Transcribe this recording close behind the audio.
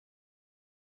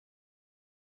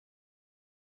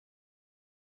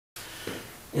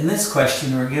In this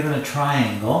question, we're given a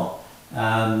triangle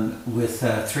with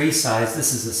three sides.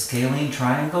 This is a scalene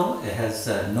triangle. It has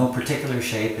no particular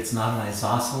shape. It's not an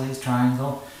isosceles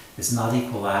triangle. It's not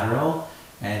equilateral,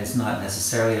 and it's not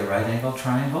necessarily a right angle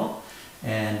triangle.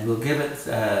 And we'll give it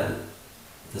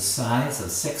the sides of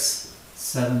 6,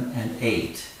 7, and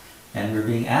 8. And we're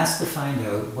being asked to find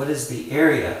out what is the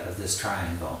area of this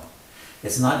triangle.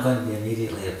 It's not going to be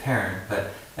immediately apparent,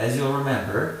 but as you'll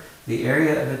remember, the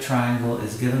area of a triangle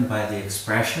is given by the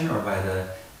expression or by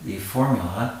the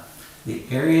formula. The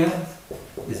area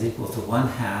is equal to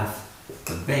 1/2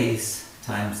 the base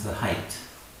times the height.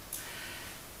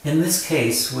 In this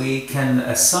case, we can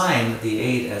assign the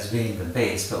 8 as being the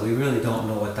base, but we really don't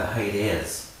know what the height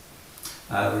is.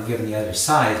 We're given the other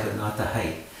sides, but not the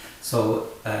height. So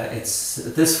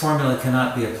this formula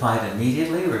cannot be applied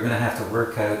immediately. We're going to have to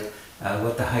work out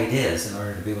what the height is in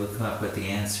order to be able to come up with the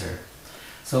answer.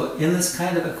 So in this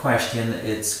kind of a question,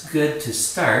 it's good to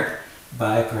start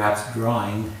by perhaps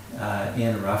drawing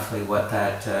in roughly what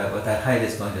that height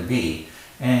is going to be,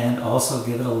 and also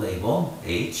give it a label,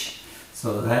 h.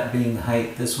 So that being the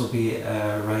height, this will be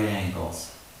right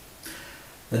angles.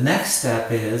 The next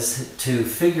step is to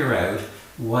figure out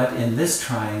what in this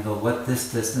triangle, what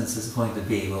this distance is going to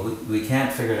be. Well, we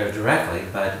can't figure it out directly,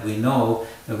 but we know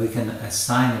that we can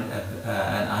assign it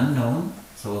an unknown,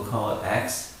 so we'll call it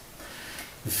x.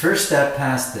 The first step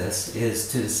past this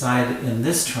is to decide in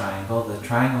this triangle, the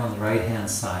triangle on the right hand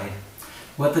side,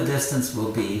 what the distance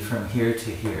will be from here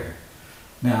to here.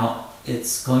 Now,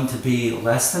 it's going to be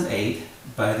less than 8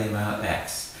 by the amount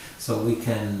x. So we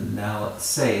can now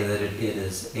say that it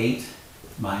is 8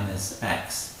 minus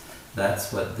x.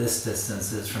 That's what this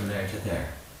distance is from there to there.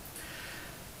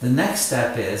 The next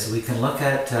step is we can look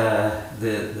at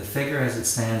the figure as it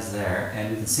stands there, and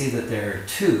we can see that there are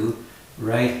two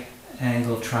right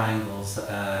angle triangles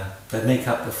that make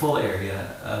up the full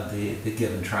area of the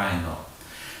given triangle.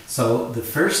 So the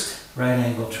first right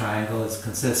angle triangle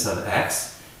consists of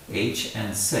x, h,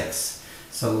 and 6.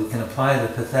 So we can apply the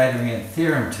Pythagorean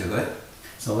theorem to it.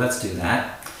 So let's do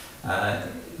that.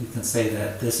 We can say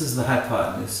that this is the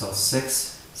hypotenuse, so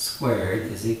 6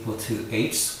 squared is equal to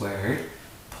h squared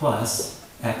plus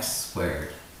x squared.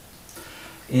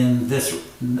 In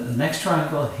the next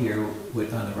triangle here,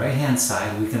 on the right hand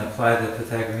side, we can apply the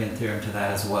Pythagorean theorem to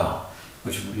that as well,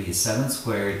 which would be 7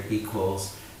 squared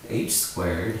equals h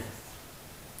squared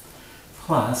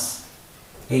plus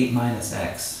 8 minus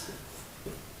x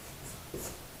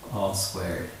all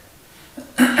squared.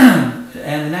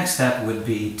 And the next step would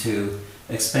be to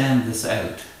expand this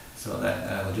out. So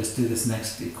that we'll just do this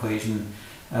next equation.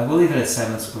 We'll leave it at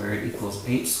 7 squared equals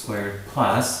h squared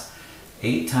plus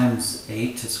 8 times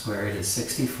 8 squared is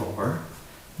 64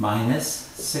 minus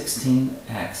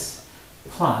 16x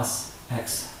plus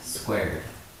x squared.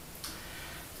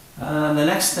 The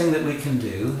next thing that we can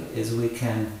do is we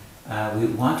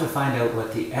want to find out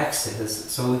what the x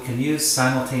is, so we can use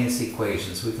simultaneous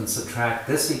equations. We can subtract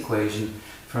this equation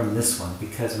from this one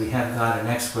because we have got an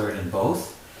x squared in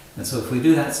both. And so if we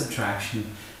do that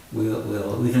subtraction, we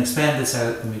can expand this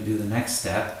out when we do the next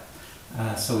step.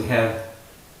 So we have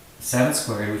 7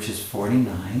 squared, which is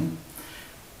 49.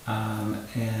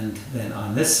 And then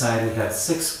on this side we have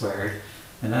 6 squared,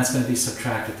 and that's going to be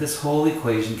subtracted. This whole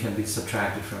equation can be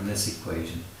subtracted from this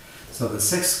equation. So the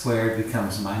 6 squared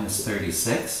becomes minus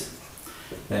 36.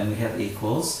 Then we have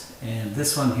equals, and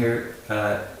this one here,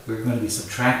 we're going to be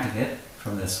subtracting it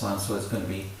from this one, so it's going to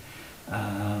be,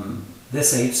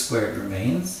 this h squared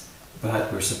remains,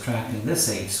 but we're subtracting this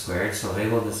h squared, so they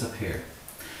will disappear.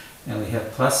 And we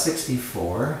have plus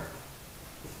 64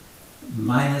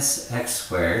 minus x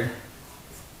squared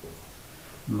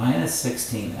minus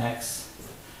 16x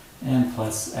and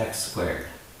plus x squared.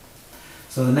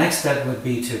 So the next step would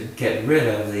be to get rid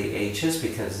of the h's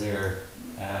because they're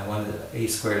one of the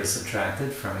h squared is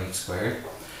subtracted from h squared.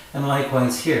 And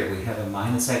likewise here we have a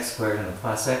minus x squared and a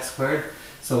plus x squared,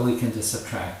 so we can just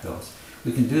subtract those.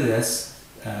 We can do this,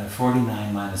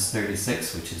 49 minus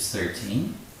 36, which is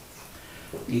 13,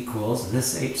 equals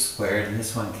this h squared and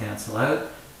this one cancel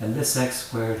out, and this x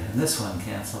squared and this one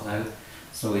cancel out.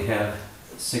 So we have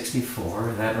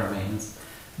 64, that remains,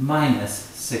 minus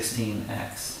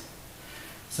 16x.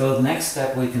 So the next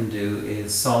step we can do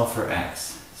is solve for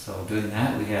x. So doing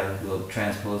that, we'll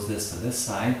transpose this to this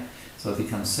side. So it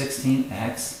becomes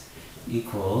 16x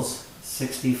equals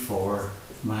 64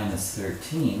 minus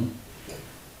 13,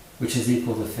 which is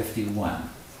equal to 51.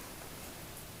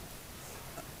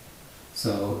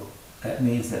 So that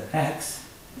means that x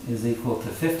is equal to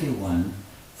 51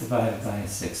 divided by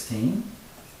 16.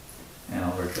 And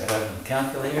I'll work that out on the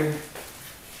calculator.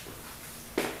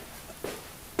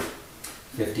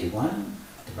 51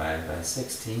 divided by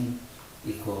 16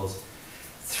 equals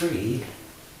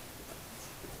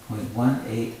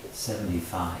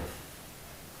 3.1875.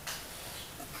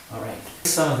 All right,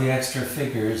 some of the extra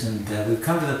figures, and we've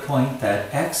come to the point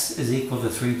that x is equal to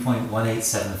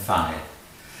 3.1875.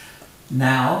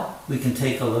 Now we can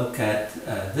take a look at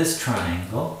this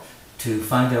triangle to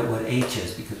find out what h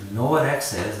is, because we know what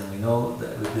x is and we know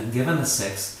that we've been given the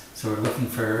 6, so we're looking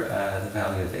for the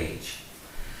value of h.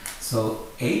 So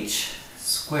h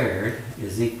squared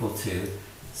is equal to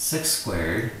 6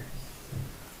 squared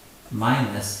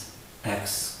minus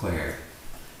x squared.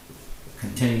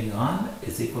 Continuing on,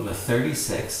 is equal to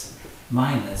 36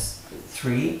 minus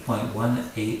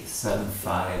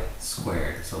 3.1875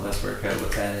 squared. So let's work out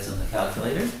what that is on the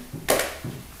calculator.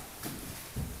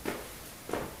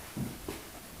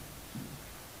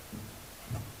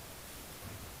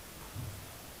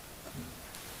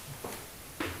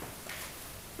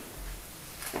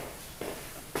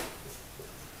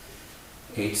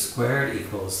 H squared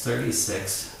equals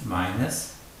 36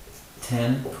 minus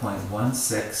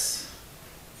 10.160.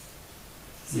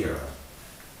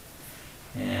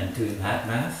 And doing that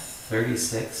math,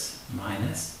 36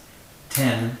 minus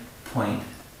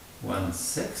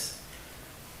 10.16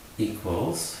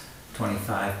 equals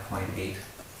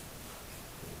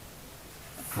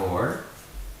 25.84.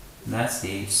 And that's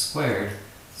the h squared.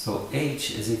 So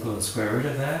h is equal to the square root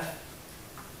of that,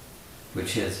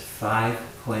 which is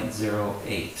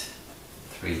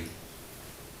 5.083.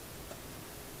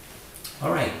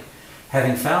 All right,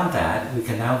 having found that, we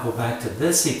can now go back to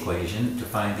this equation to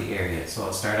find the area. So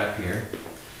I'll start up here.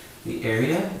 The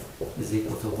area is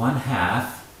equal to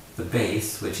 1/2 the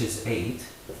base, which is 8,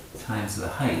 times the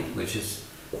height, which is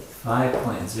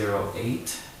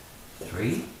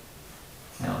 5.083.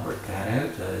 And I'll work that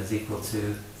out. That is equal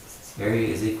to, area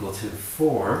is equal to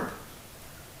 4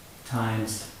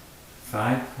 times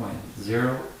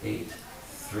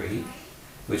 5.083,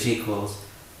 which equals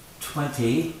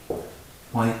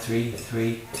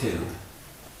 20.332.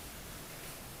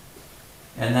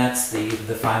 And that's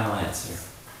the final answer.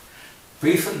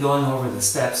 Briefly going over the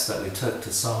steps that we took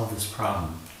to solve this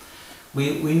problem.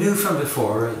 We knew from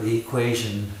before the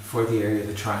equation for the area of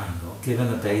the triangle, given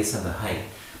the base and the height,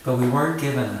 but we weren't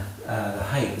given the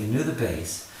height. We knew the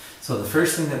base. So the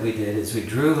first thing that we did is we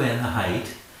drew in the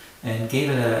height and gave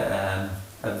it a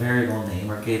variable name,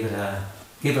 or gave it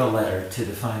a letter to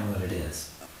define what it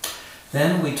is.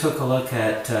 Then we took a look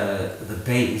at the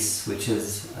base, which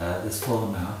is this full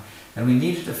amount, and we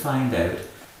needed to find out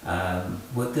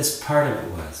what this part of it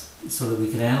was, so that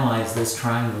we could analyze this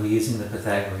triangle using the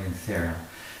Pythagorean theorem.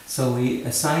 So we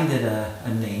assigned it a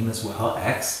name as well,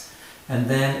 x, and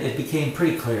then it became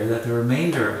pretty clear that the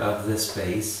remainder of this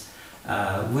base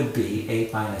would be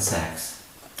 8 minus x.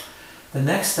 The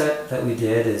next step that we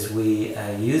did is we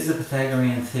used the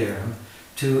Pythagorean theorem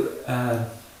to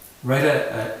write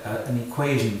an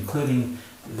equation including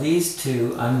these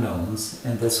two unknowns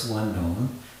and this one known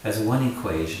as one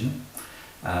equation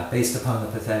based upon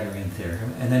the Pythagorean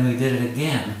theorem. And then we did it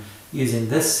again using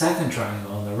this second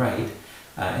triangle on the right.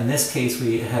 In this case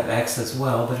we have x as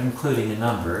well, but including a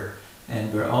number,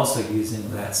 and we're also using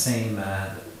that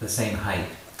the same height.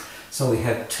 So we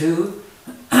have two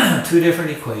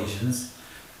different equations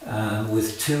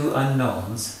with two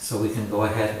unknowns, so we can go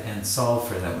ahead and solve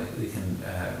for them. We can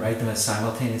write them as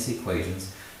simultaneous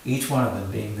equations, each one of them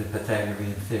being the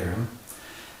Pythagorean theorem.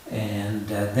 And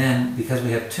then, because we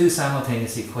have two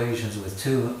simultaneous equations with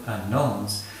two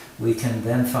unknowns, we can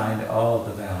then find all of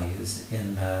the values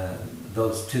in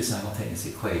those two simultaneous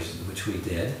equations, which we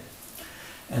did.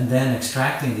 And then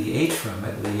extracting the h from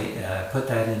it, we put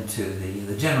that into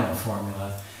the general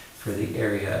formula for the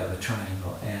area of a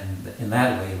triangle, and in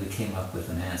that way we came up with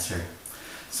an answer.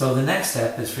 So the next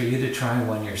step is for you to try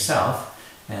one yourself,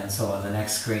 and so on the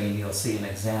next screen you'll see an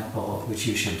example which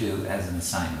you should do as an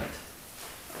assignment.